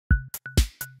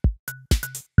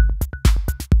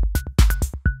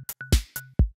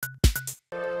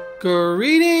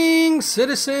Greetings,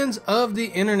 citizens of the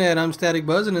internet. I'm Static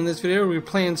Buzz, and in this video we're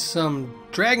playing some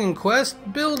Dragon Quest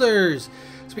Builders.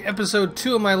 It's episode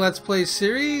 2 of my Let's Play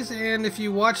series, and if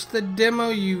you watched the demo,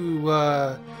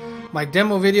 my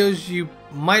demo videos, you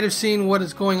might have seen what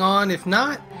is going on. If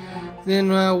not, then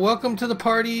welcome to the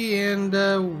party, and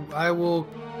I will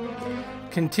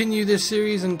continue this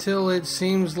series until it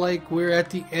seems like we're at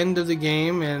the end of the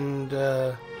game,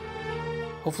 and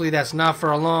hopefully that's not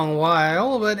for a long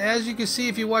while. But as you can see,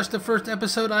 if you watched the first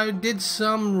episode, I did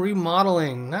some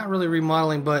remodeling. Not really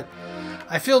remodeling, but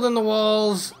I filled in the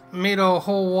walls, made a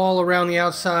whole wall around the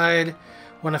outside.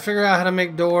 When I figure out how to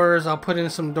make doors, I'll put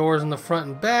in some doors in the front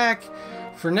and back.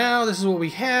 For now, this is what we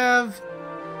have,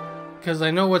 because I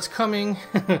know what's coming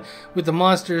with the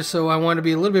monsters, so I want to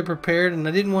be a little bit prepared, and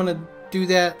I didn't want to do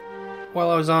that while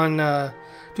I was on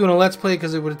doing a Let's Play,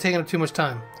 because it would have taken up too much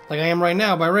time, like I am right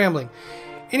now by rambling.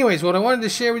 Anyways, what I wanted to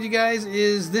share with you guys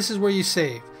is this is where you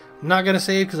save. I'm not going to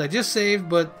save because I just saved,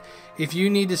 but if you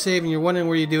need to save and you're wondering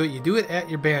where you do it at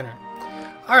your banner.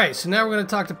 Alright, so now we're going to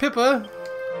talk to Pippa.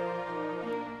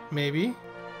 Maybe.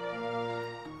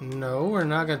 No, we're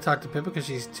not going to talk to Pippa because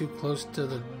she's too close to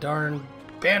the darn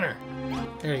banner.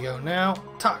 There you go. Now,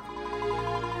 talk.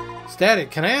 Static,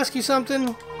 can I ask you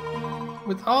something?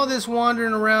 With all this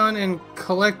wandering around and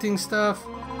collecting stuff,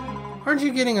 aren't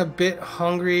you getting a bit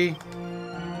hungry?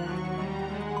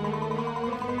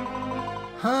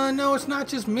 No, it's not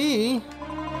just me.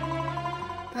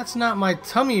 That's not my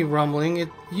tummy rumbling.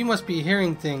 You must be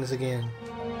hearing things again.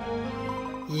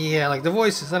 Yeah, like the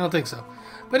voices. I don't think so.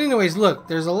 But anyways, look,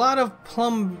 there's a lot of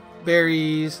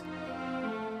plumberry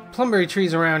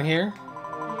trees around here.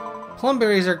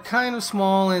 Plumberries are kind of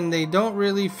small and they don't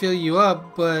really fill you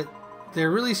up, but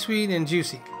they're really sweet and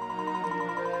juicy.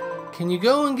 Can you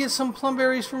go and get some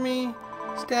plumberries for me?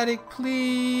 Static,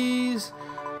 please.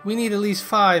 We need at least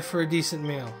 5 for a decent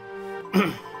meal.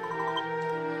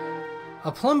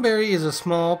 A plumberry is a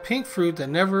small pink fruit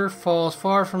that never falls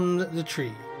far from the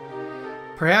tree.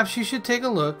 Perhaps you should take a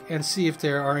look and see if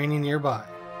there are any nearby.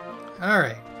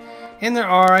 Alright. And there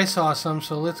are. I saw some,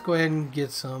 so let's go ahead and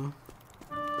get some.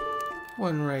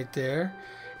 One right there.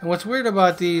 And what's weird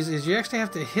about these is you actually have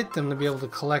to hit them to be able to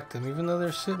collect them, even though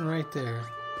they're sitting right there.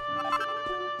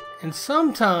 And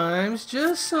sometimes,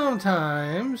 just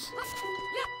sometimes,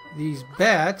 these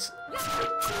bats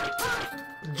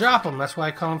drop them. That's why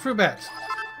I call them fruit bats.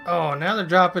 Oh, now they're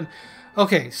dropping.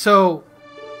 Okay, so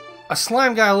a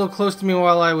slime got a little close to me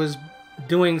while I was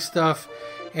doing stuff,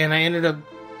 and I ended up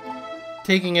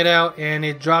taking it out, and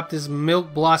it dropped this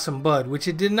milk blossom bud, which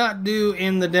it did not do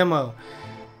in the demo,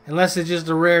 unless it's just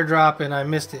a rare drop and I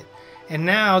missed it. And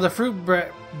now the fruit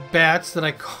bats that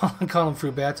I call them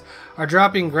fruit bats are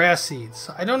dropping grass seeds.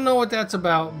 I don't know what that's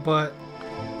about, but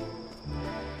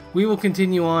we will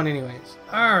continue on anyways.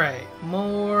 Alright,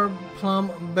 more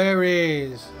plum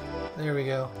berries. There we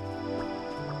go.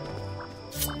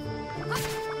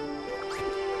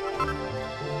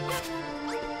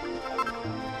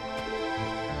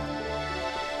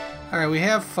 Alright, we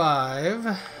have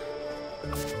 5.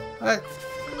 But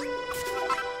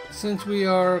since we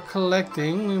are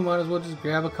collecting, we might as well just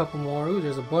grab a couple more. Ooh,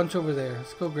 there's a bunch over there.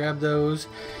 Let's go grab those.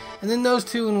 And then those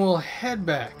 2, and we'll head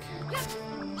back.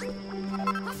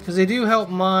 Because they do help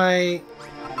my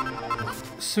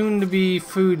soon-to-be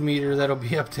food meter that'll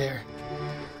be up there.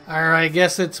 Alright, I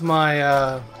guess it's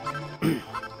my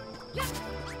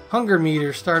hunger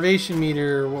meter, starvation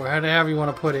meter, or however you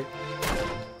want to put it.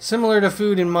 Similar to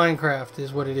food in Minecraft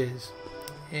is what it is.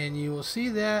 And you will see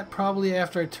that probably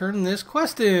after I turn this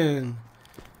quest in.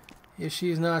 If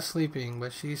she's not sleeping,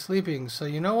 but she's sleeping. So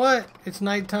you know what? It's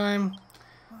nighttime.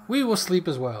 We will sleep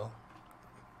as well.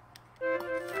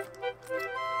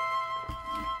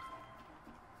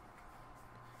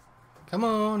 Come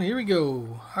on, here we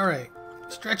go. Alright,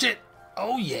 stretch it.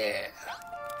 Oh yeah.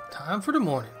 Time for the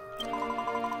morning.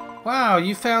 Wow,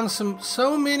 you found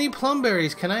so many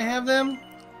plumberries. Can I have them?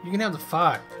 You can have the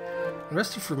 5. The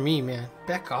rest are for me, man.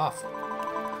 Back off.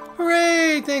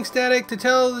 Hooray! Thanks, Static. To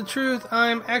tell the truth,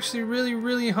 I'm actually really,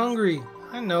 really hungry.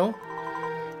 I know.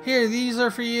 Here, these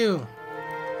are for you.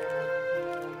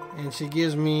 And she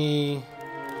gives me...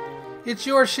 It's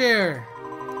your share.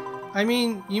 I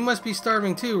mean, you must be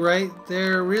starving too, right?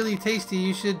 They're really tasty.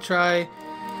 You should try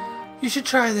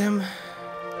them.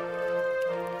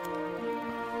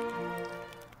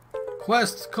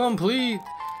 Quest complete.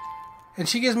 And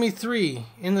she gives me 3.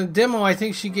 In the demo, I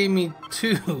think she gave me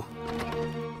 2,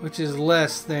 which is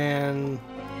less than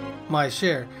my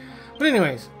share. But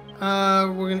anyways,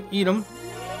 we're gonna eat them.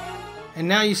 And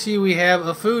now you see we have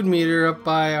a food meter up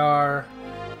by our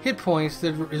hit points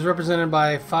that is represented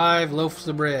by 5 loaves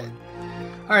of bread.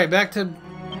 Alright, back to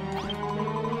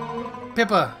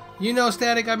Pippa. You know,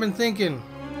 Static, I've been thinking.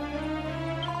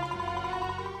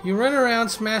 You run around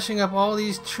smashing up all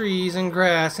these trees and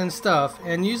grass and stuff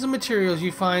and use the materials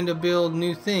you find to build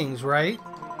new things, right?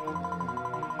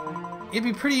 It'd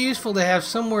be pretty useful to have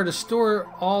somewhere to store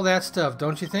all that stuff,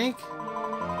 don't you think?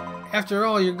 After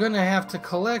all, you're going to have to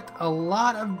collect a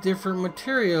lot of different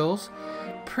materials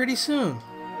pretty soon.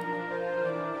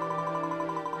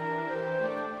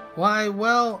 Why,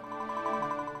 well,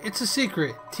 it's a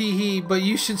secret, tee-hee, but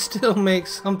you should still make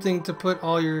something to put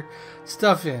all your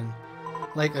stuff in,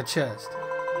 like a chest.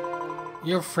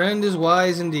 Your friend is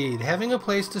wise indeed. Having a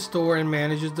place to store and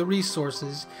manage the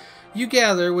resources you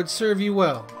gather would serve you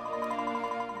well.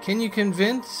 Can you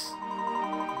convince?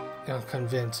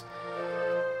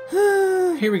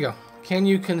 Here we go. Can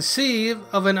you conceive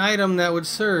of an item that would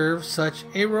serve such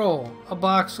a role? A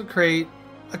box, a crate,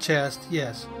 a chest,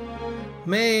 yes.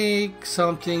 Make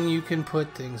something you can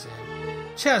put things in.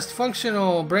 Chest,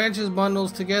 functional, branches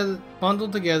bundled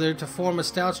together to form a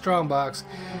stout strong box.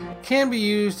 Can be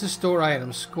used to store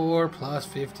items. Score plus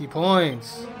 50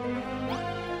 points.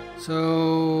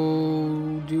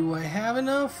 So, do I have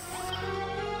enough?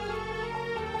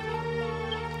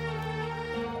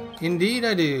 Indeed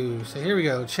I do. So here we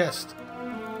go, chest.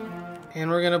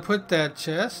 And we're gonna put that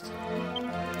chest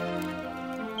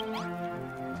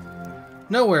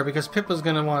nowhere because Pippa's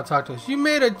gonna want to talk to us. You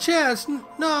made a chest?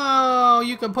 No!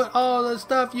 You can put all the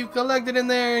stuff you collected in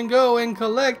there and go and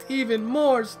collect even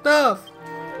more stuff.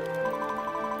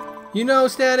 You know,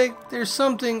 Static, there's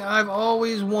something I've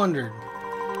always wondered.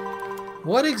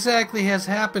 What exactly has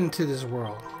happened to this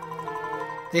world?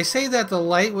 They say that the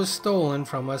light was stolen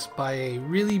from us by a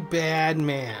really bad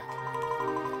man.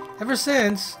 Ever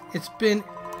since, it's been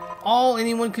all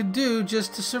anyone could do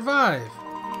just to survive.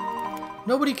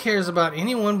 Nobody cares about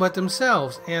anyone but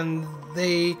themselves, and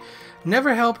they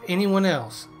never help anyone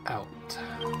else out.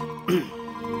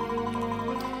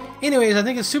 Anyways, I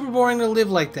think it's super boring to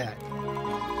live like that.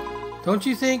 Don't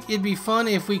you think it'd be fun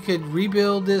if we could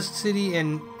rebuild this city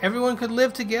and everyone could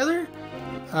live together?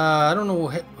 I don't know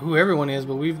who everyone is,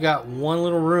 but we've got one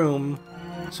little room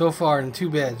so far and 2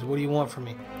 beds. What do you want from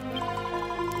me?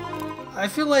 I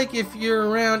feel like if you're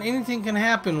around, anything can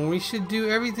happen. We should do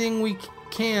everything we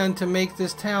can to make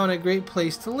this town a great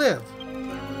place to live.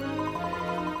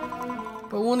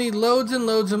 But we'll need loads and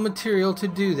loads of material to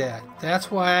do that. That's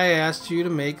why I asked you to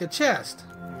make a chest.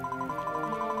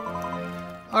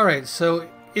 Alright, so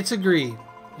it's agreed.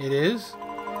 It is.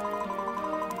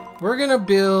 We're gonna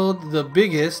build the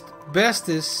biggest,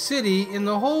 bestest city in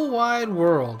the whole wide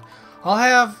world. I'll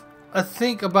have a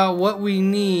think about what we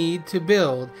need to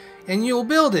build, and you'll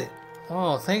build it.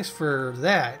 Oh, thanks for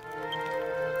that.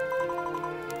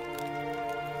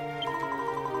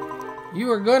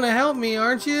 You are gonna help me,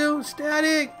 aren't you,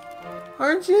 Static?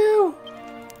 Aren't you?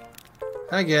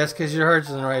 I guess, because your heart's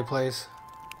in the right place.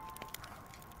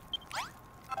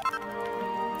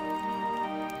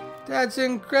 That's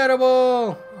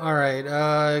incredible! Alright,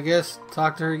 I guess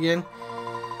talk to her again.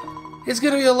 It's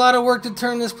gonna be a lot of work to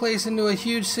turn this place into a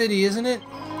huge city, isn't it?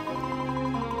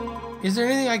 Is there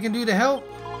anything I can do to help?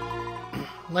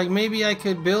 Like maybe I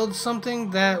could build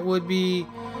something that would be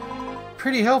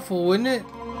pretty helpful, wouldn't it?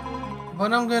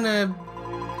 But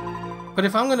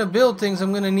if I'm gonna build things,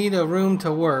 I'm gonna need a room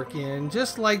to work in,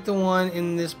 just like the one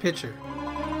in this picture.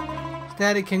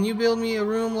 Static, can you build me a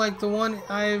room like the one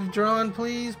I've drawn,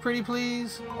 please? Pretty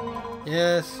please?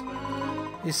 Yes.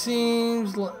 It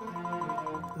seems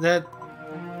that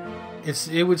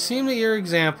it would seem that your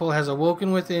example has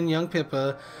awoken within young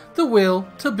Pippa the will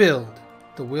to build.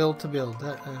 The will to build.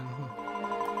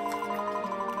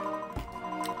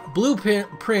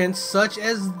 Blueprints such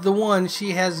as the one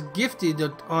she has gifted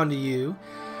onto you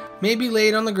may be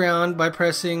laid on the ground by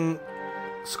pressing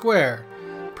square.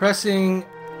 Pressing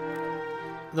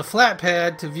the flat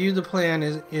pad to view the plan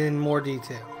in more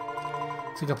detail.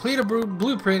 To complete a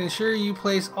blueprint, ensure you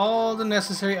place all the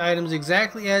necessary items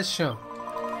exactly as shown.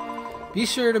 Be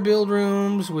sure to build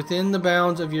rooms within the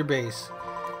bounds of your base,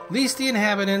 lest the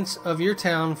inhabitants of your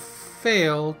town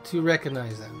fail to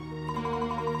recognize them.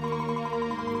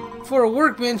 For a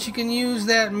workbench, you can use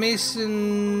that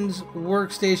mason's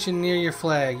workstation near your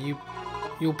flag.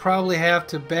 You'll probably have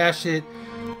to bash it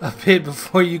a bit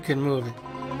before you can move it.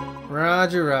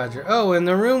 Roger, roger. Oh, and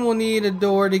the room will need a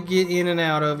door to get in and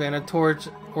out of and a torch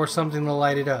or something to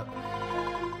light it up.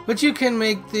 But you can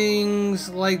make things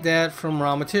like that from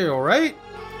raw material, right?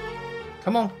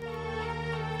 Come on.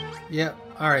 Yep.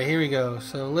 Alright, here we go.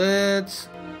 So let's...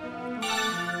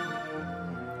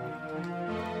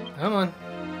 Come on.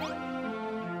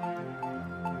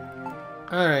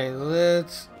 Alright,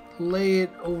 let's lay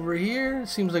it over here.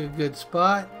 Seems like a good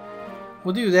spot.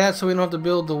 We'll do that so we don't have to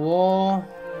build the wall.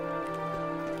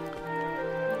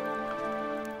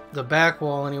 The back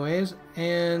wall anyways.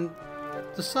 And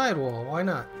the side wall. Why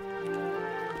not?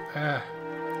 Ah.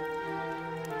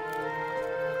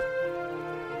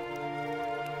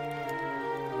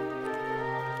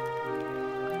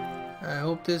 I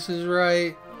hope this is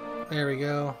right. There we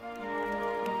go.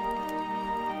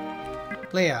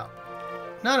 Layout.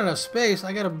 Not enough space.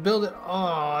 I gotta build it.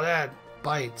 Oh, that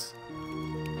bites.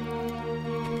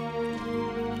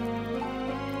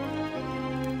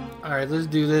 Alright, let's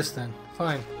do this then.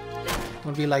 Fine.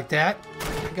 Wanna be like that?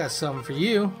 I got something for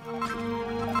you.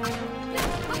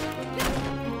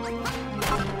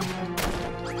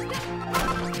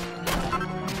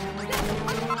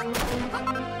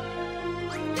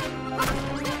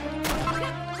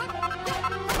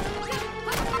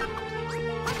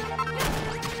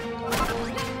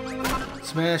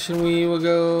 Smash and we will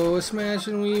go, a smash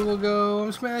and we will go,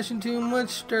 I'm smashing too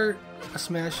much dirt, a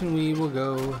smash and we will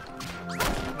go.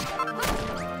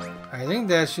 I think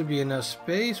that should be enough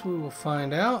space, we will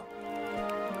find out.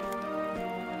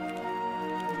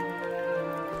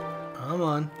 Come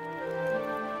on.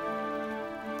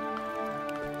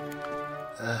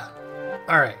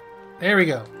 Alright, there we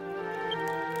go.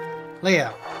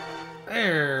 Layout.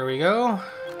 There we go.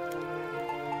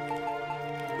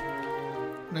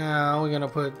 Now we're gonna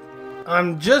put,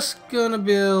 I'm just gonna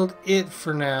build it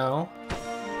for now.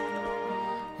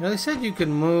 You know, they said you could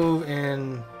move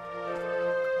and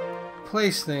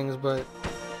place things, but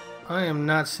I am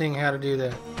not seeing how to do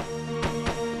that.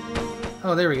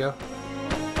 Oh, there we go.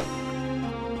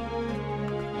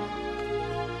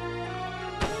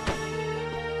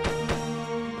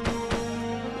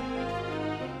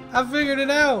 I figured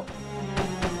it out!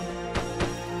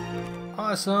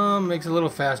 Awesome, makes it a little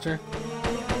faster.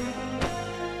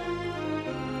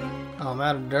 I'm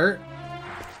out of dirt.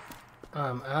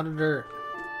 I'm out of dirt.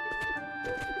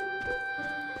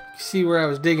 You see where I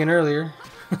was digging earlier.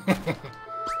 I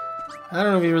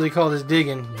don't know if you really call this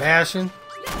digging. Bashing.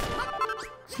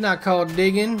 It's not called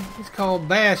digging. It's called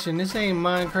bashing. This ain't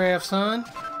Minecraft, son.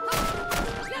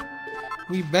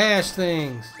 We bash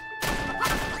things.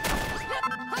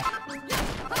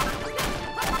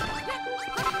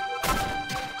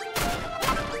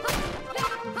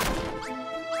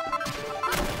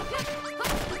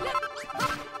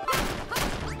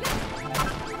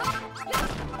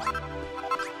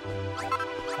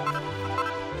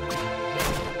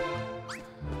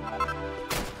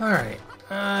 Alright,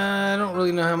 I don't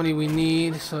really know how many we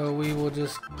need, so we will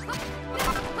just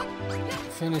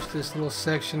finish this little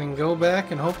section and go back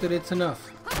and hope that it's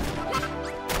enough.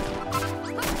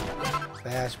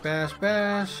 Bash, bash,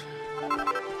 bash.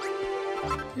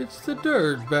 It's the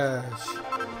dirt bash.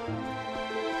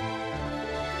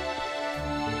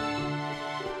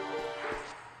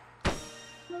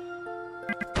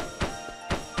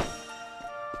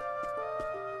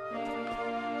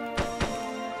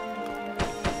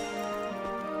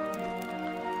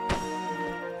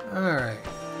 Alright,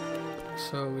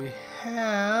 so we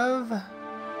have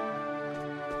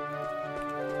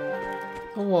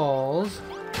the walls,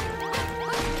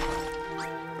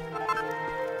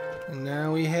 and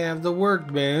now we have the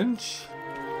workbench.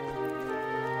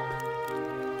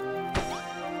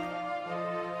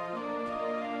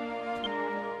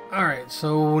 Alright,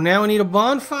 so now we need a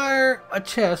bonfire, a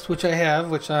chest, which I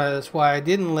have, that's why I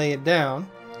didn't lay it down,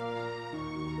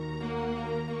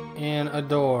 and a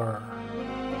door.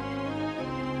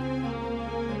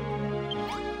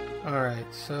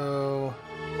 Alright, so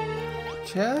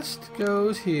chest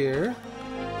goes here.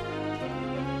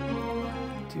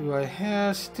 Do I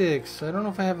have sticks? I don't know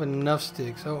if I have enough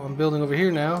sticks. Oh, I'm building over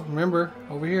here now. Remember,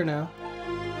 over here now.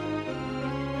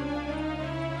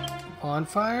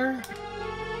 Bonfire.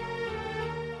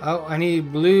 Oh, I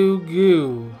need blue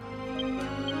goo.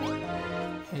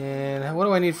 And what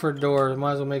do I need for a door?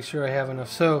 Might as well make sure I have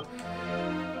enough. So,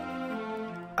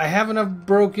 I have enough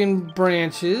broken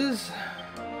branches.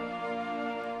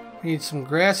 Need some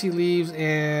grassy leaves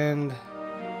and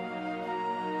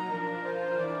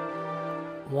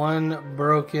one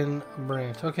broken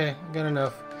branch. Okay, I got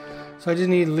enough. So I just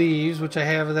need leaves, which I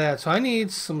have of that. So I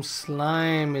need some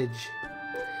slimage.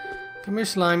 Come here,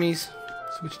 slimies.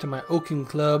 Switch to my oaken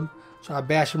club, so I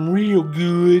bash them real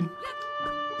good.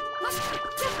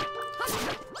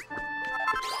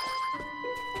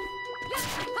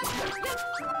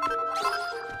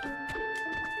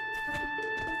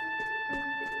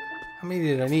 How many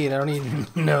did I need? I don't even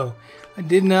know. I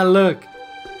did not look.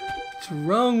 What's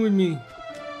wrong with me?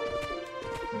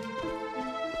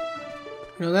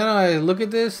 You know, now I look at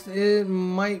this, it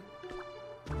might...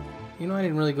 You know, I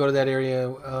didn't really go to that area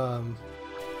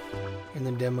in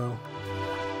the demo.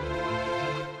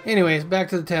 Anyways, back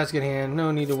to the task at hand. No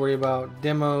need to worry about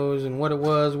demos and what it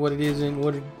was, what it isn't,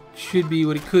 what it should be,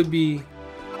 what it could be.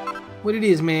 What it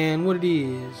is, man, what it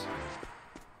is.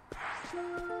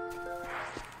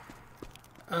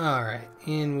 Alright,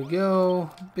 in we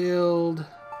go. Build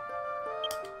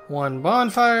one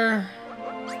bonfire.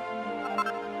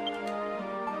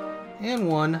 And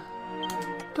one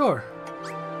door.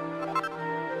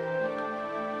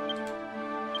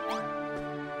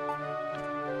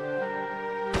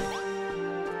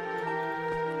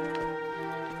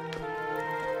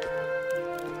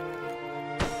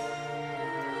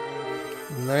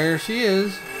 And there she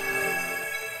is.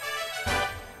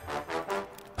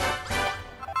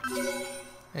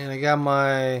 And I got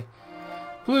my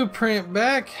blueprint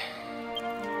back.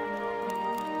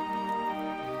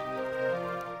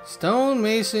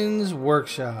 Stonemason's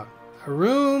Workshop. A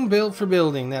room built for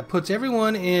building that puts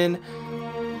everyone in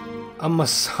a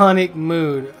Masonic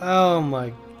mood. Oh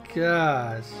my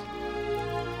gosh.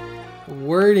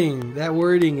 Wording. That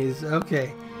wording is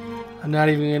okay. I'm not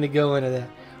even going to go into that.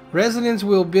 Residents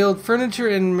will build furniture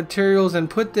and materials and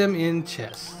put them in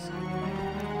chests.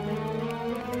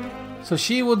 So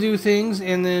she will do things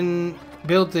and then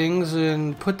build things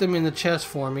and put them in the chest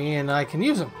for me and I can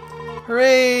use them.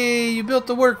 Hooray! You built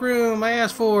the workroom I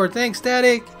asked for. Thanks,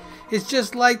 Static. It's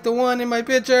just like the one in my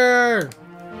picture.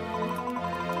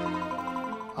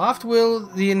 Oft will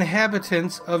the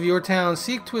inhabitants of your town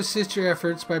seek to assist your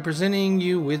efforts by presenting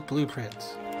you with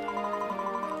blueprints.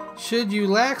 Should you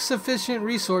lack sufficient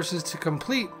resources to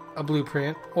complete a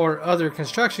blueprint or other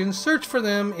construction, search for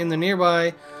them in the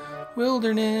nearby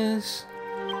wilderness.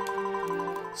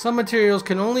 Some materials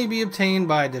can only be obtained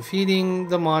by defeating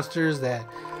the monsters that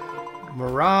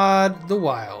maraud the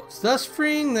wilds, thus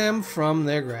freeing them from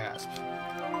their grasp.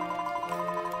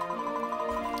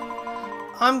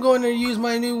 I'm going to use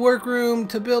my new workroom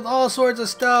to build all sorts of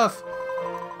stuff.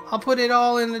 I'll put it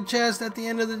all in the chest at the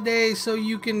end of the day so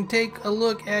you can take a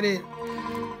look at it.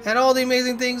 At all the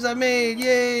amazing things I made.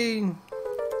 Yay!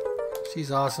 She's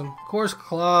awesome. Coarse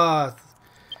cloth.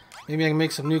 Maybe I can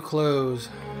make some new clothes.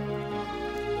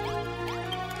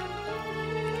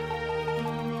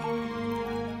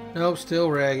 Nope, still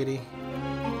raggedy.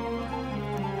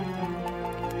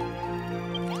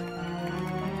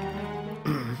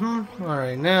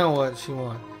 Alright, now what she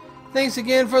want? Thanks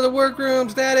again for the workroom,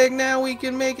 Static. Now we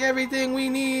can make everything we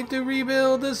need to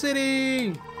rebuild the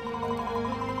city.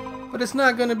 But it's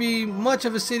not going to be much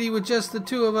of a city with just the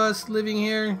two of us living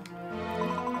here.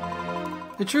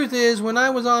 The truth is, when I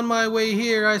was on my way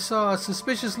here, I saw a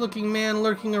suspicious looking man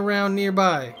lurking around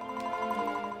nearby.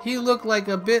 He looked like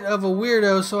a bit of a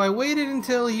weirdo, so I waited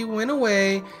until he went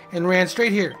away and ran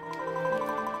straight here.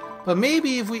 But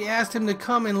maybe if we asked him to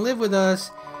come and live with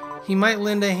us, he might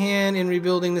lend a hand in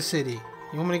rebuilding the city.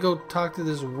 You want me to go talk to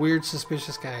this weird,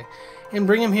 suspicious guy and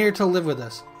bring him here to live with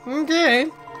us?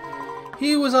 Okay.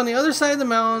 He was on the other side of the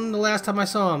mountain the last time I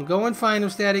saw him. Go and find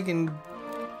him, Static, and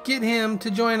get him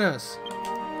to join us.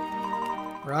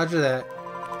 Roger that.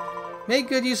 Make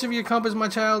good use of your compass, my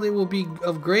child. It will be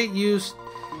of great use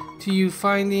to you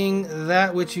finding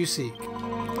that which you seek.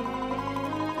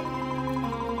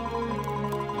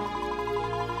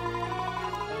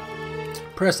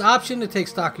 Press Option to take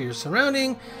stock of your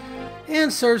surrounding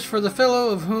and search for the fellow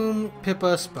of whom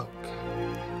Pippa spoke.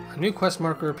 A new quest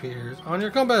marker appears on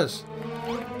your compass.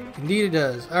 Indeed it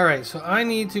does. Alright, so I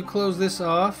need to close this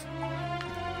off.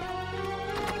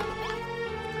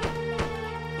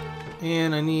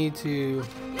 And I need to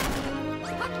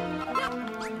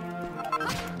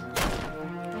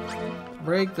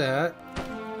break that.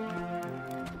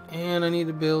 And I need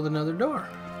to build another door.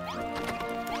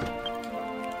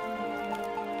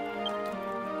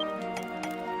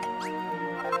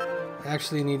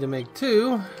 Actually need to make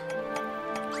two.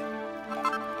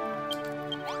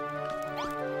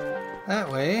 That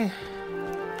way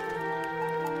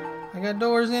I got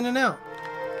doors in and out.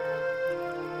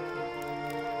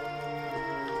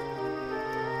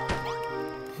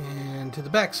 And to the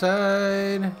back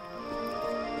side.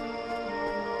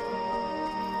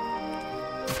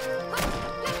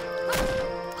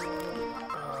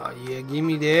 Oh yeah, give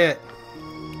me that.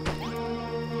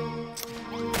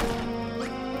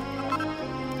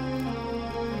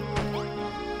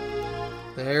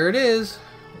 There it is.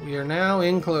 We are now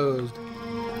enclosed.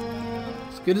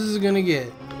 As good as it's gonna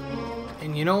get.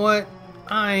 And you know what?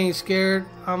 I ain't scared.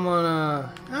 I'm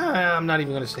not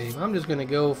even gonna save. I'm just gonna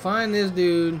go find this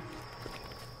dude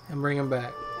and bring him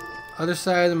back. Other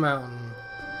side of the mountain.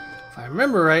 If I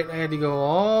remember right, I had to go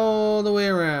all the way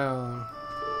around.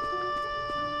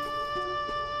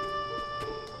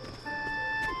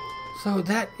 So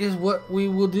that is what we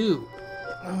will do.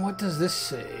 And what does this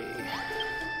say?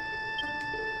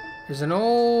 There's an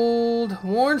old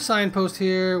worn signpost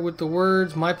here with the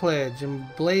words "My Pledge"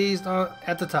 emblazoned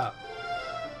at the top.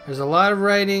 There's a lot of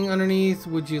writing underneath.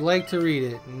 Would you like to read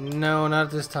it? No, not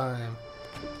at this time.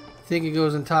 I think it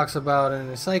goes and talks about an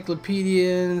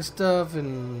encyclopedia and stuff,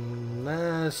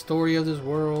 and story of this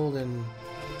world and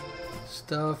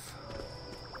stuff.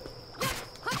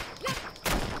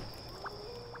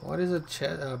 What is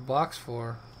a box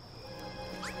for?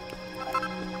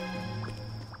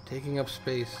 Taking up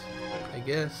space, I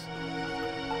guess.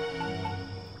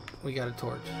 We got a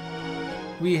torch.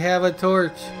 We have a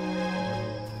torch.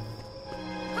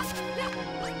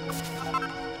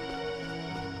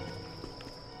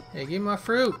 Hey, give me my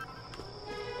fruit.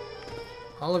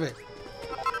 All of it.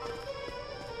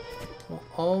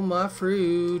 All my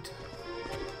fruit.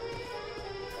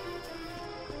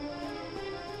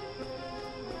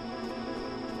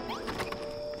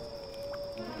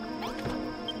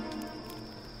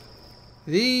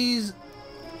 These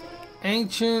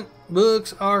ancient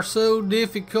books are so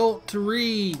difficult to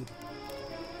read.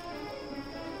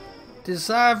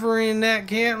 Deciphering that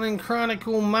Cantland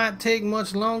Chronicle might take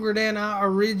much longer than I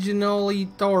originally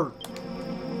thought.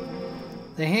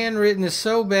 The handwritten is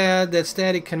so bad that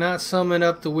Static cannot summon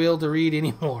up the will to read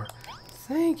anymore.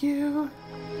 Thank you.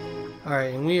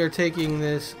 Alright, and we are taking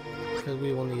this because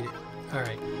we will need it.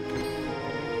 Alright.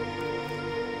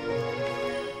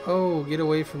 Oh, get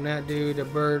away from that dude. The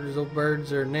birds, those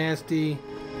birds are nasty.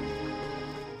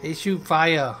 They shoot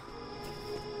fire.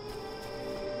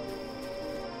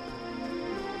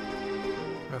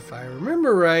 If I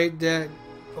remember right, that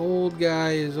old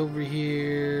guy is over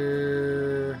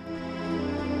here.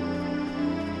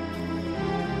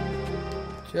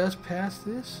 Just past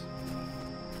this?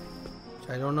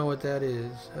 I don't know what that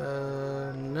is.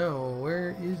 No,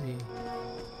 where is he?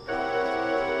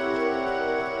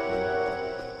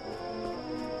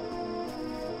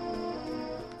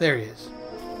 There he is.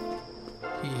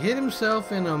 He hid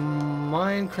himself in a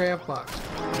Minecraft box.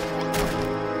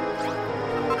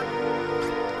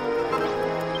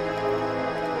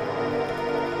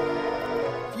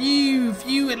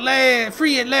 Phew at last,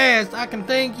 free at last. I can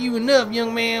thank you enough,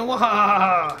 young man.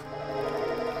 Wahahaha.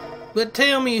 But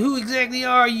tell me, who exactly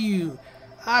are you?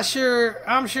 I'm sure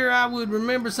I would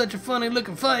remember such a funny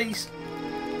looking face.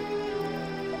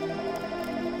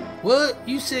 What?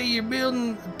 You say you're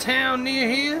building a town near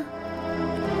here?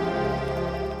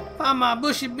 By my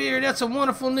bushy beard, that's a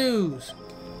wonderful news.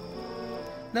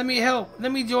 Let me help.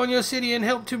 Let me join your city and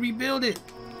help to rebuild it.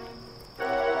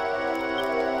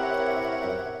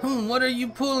 What are you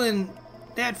pulling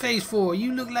that face for?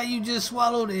 You look like you just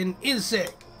swallowed an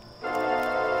insect.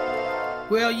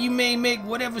 Well, you may make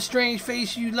whatever strange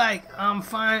face you like. I'm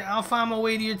fine. I'll find my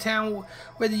way to your town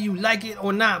whether you like it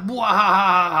or not.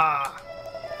 Bwahahaha.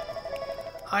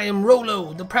 I am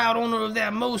Rollo, the proud owner of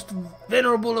that most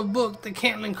venerable of books, the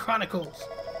Cantland Chronicles.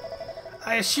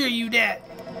 I assure you that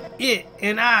it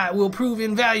and I will prove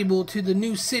invaluable to the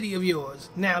new city of yours.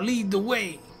 Now lead the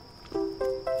way.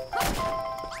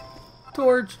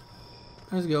 Torch.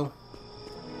 Let's go.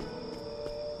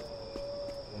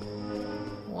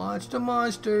 Watch the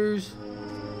monsters.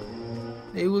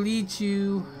 They will eat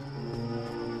you.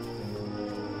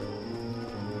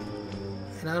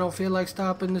 And I don't feel like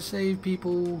stopping to save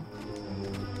people.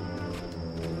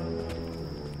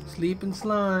 Sleeping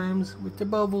slimes with the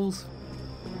bubbles.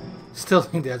 Still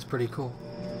think that's pretty cool.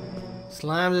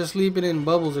 Slimes are sleeping and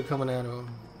bubbles are coming out of them.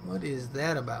 What is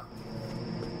that about?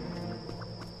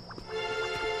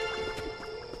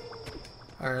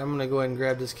 Alright, I'm gonna go ahead and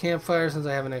grab this campfire since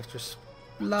I have an extra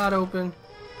slot open.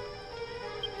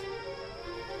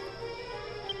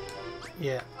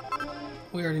 Yeah,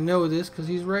 we already know this because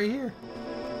he's right here.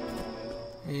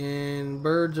 And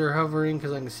birds are hovering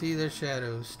because I can see their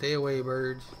shadows. Stay away,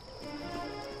 birds.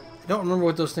 I don't remember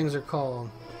what those things are called.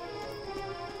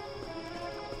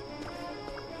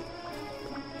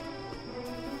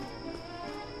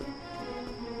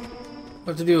 We'll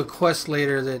have to do a quest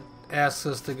later that asks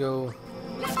us to go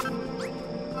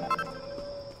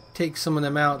take some of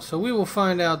them out, so we will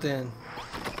find out then.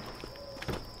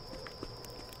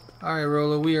 Alright,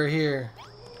 Rollo, we are here.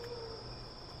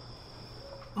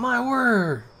 My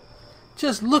word!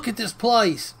 Just look at this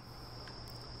place!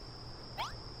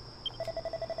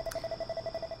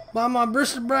 By my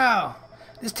bristled brow,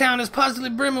 this town is positively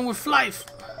brimming with life.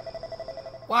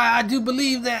 Why, I do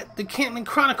believe that the Cantland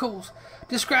Chronicles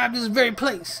describe this very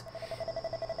place.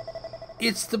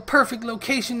 It's the perfect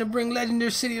location to bring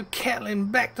legendary city of Catlin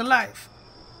back to life.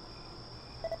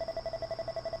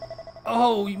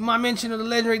 Oh, my mention of the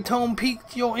legendary tome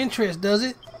piqued your interest, does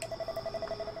it?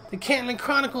 The Catlin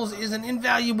Chronicles is an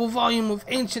invaluable volume of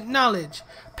ancient knowledge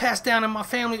passed down in my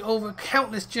family over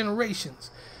countless generations,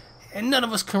 and none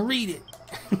of us can read it.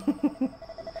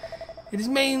 It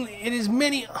is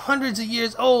many hundreds of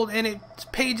years old, and its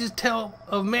pages tell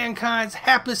of mankind's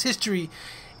hapless history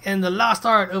and the lost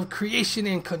art of creation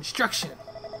and construction.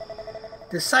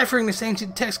 Deciphering this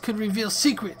ancient text could reveal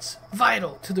secrets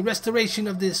vital to the restoration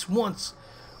of this once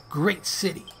great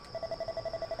city.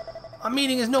 Our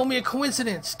meeting is no mere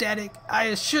coincidence, Static. I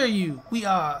assure you, we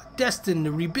are destined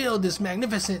to rebuild this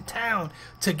magnificent town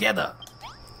together.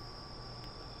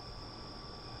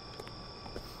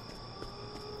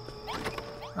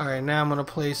 Alright, now I'm going to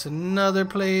place another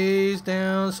place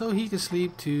down so he can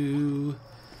sleep too.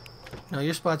 No,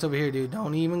 your spot's over here, dude.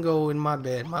 Don't even go in my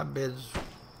bed. My bed's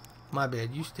my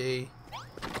bed. You stay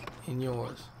in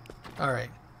yours. Alright.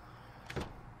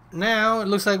 Now, it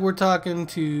looks like we're talking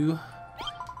to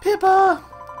Pippa!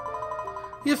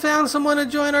 You found someone to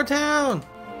join our town!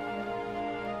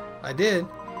 I did.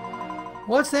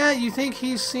 What's that? You think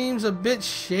he seems a bit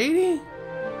shady?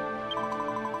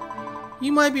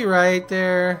 You might be right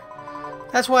there.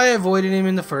 That's why I avoided him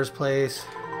in the first place.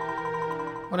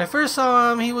 When I first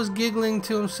saw him, he was giggling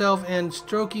to himself and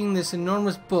stroking this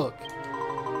enormous book.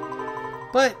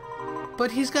 But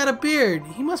he's got a beard.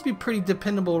 He must be pretty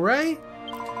dependable, right?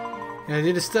 And I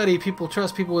did a study. People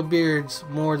trust people with beards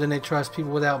more than they trust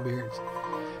people without beards.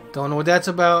 Don't know what that's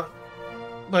about,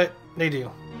 but they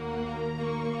do.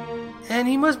 And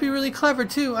he must be really clever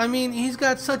too. I mean, he's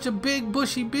got such a big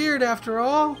bushy beard after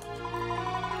all.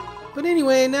 But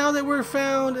anyway, now that we're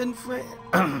found and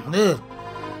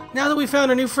now that we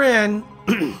found a new friend,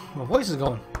 my voice is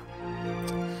going.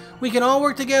 We can all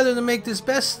work together to make this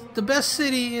the best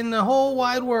city in the whole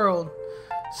wide world.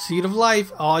 Seed of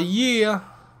life, oh yeah.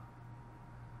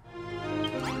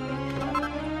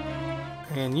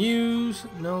 And use,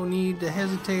 no need to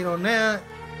hesitate on that.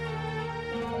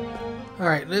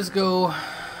 Alright, let's go.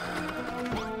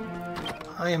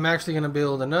 I am actually going to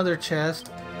build another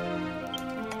chest.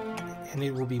 And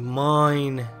it will be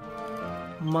mine.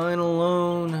 Mine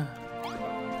alone.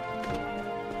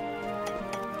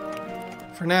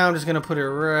 For now, I'm just going to put it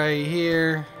right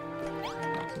here.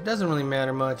 It doesn't really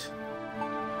matter much.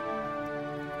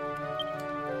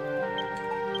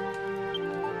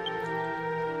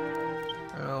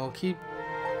 I'll keep...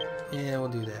 Yeah, we'll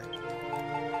do that.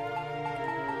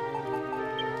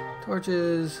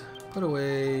 Torches, put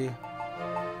away.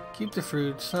 Keep the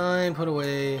fruit. Sign, put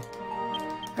away.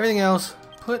 Everything else,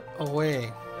 put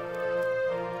away.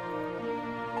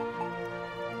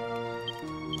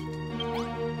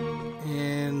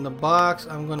 And the box,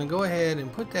 I'm going to go ahead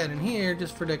and put that in here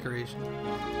just for decoration.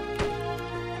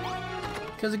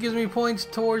 Because it gives me points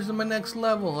towards my next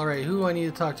level. Alright, who do I need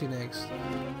to talk to next?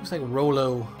 Looks like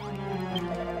Rollo.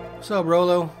 What's up,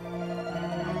 Rollo?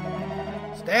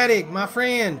 Static, my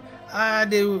friend. I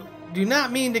do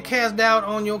not mean to cast doubt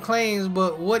on your claims,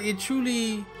 but was it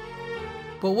truly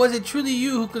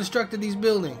you who constructed these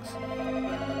buildings?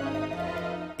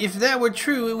 If that were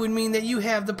true, it would mean that you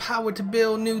have the power to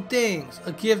build new things,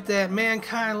 a gift that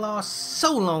mankind lost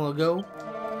so long ago.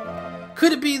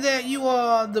 Could it be that you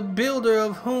are the builder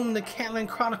of whom the Catlin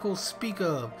Chronicles speak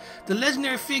of, the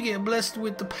legendary figure blessed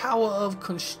with the power of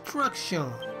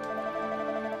construction?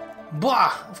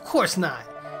 Bah, of course not.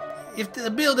 If the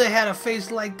builder had a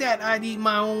face like that, I'd eat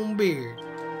my own beard.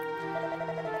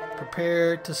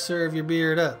 Prepare to serve your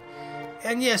beard up.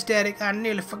 And yes, Static, I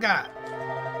nearly forgot.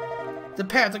 The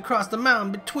path across the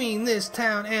mountain between this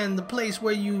town and the place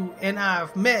where you and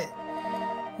I've met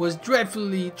was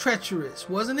dreadfully treacherous,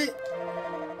 wasn't it?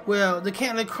 Well, the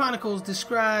Catlin Chronicles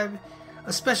describe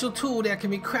a special tool that can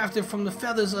be crafted from the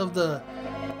feathers of the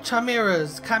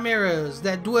chimeras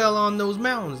that dwell on those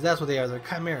mountains. That's what they are, they're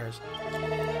chimeras.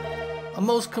 A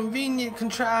most convenient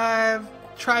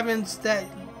contrivance that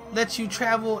lets you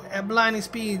travel at blinding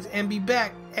speeds and be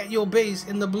back at your base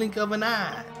in the blink of an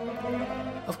eye.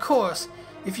 Of course,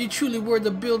 if you truly were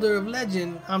the builder of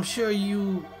legend, I'm sure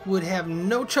you would have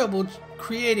no trouble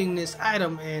creating this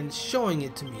item and showing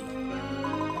it to me.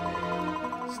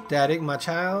 Static, my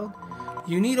child,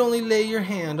 you need only lay your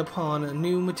hand upon a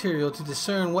new material to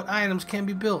discern what items can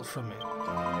be built from it.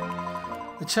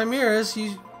 The chimeras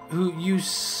who you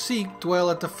seek dwell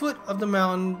at the foot of the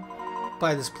mountain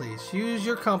by this place. Use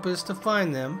your compass to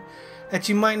find them, that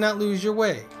you might not lose your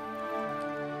way.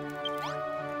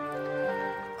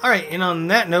 Alright, and on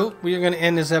that note, we are going to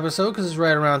end this episode because it's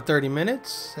right around 30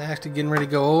 minutes. Actually getting ready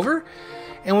to go over.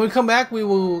 And when we come back, we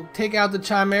will take out the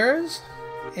chimeras.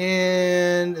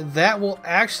 And that will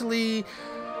actually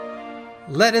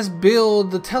let us build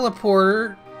the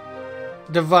teleporter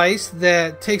device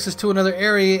that takes us to another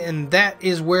area. And that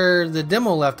is where the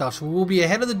demo left off. So we'll be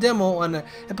ahead of the demo on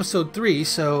episode 3.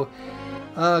 So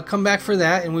come back for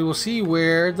that. And we will see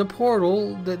where the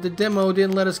portal that the demo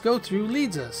didn't let us go through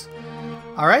leads us.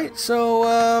 Alright,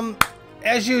 so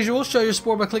as usual, show your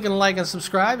support by clicking like and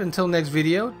subscribe. Until next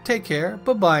video, take care.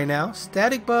 Bye-bye now.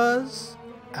 Static Buzz,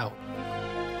 out.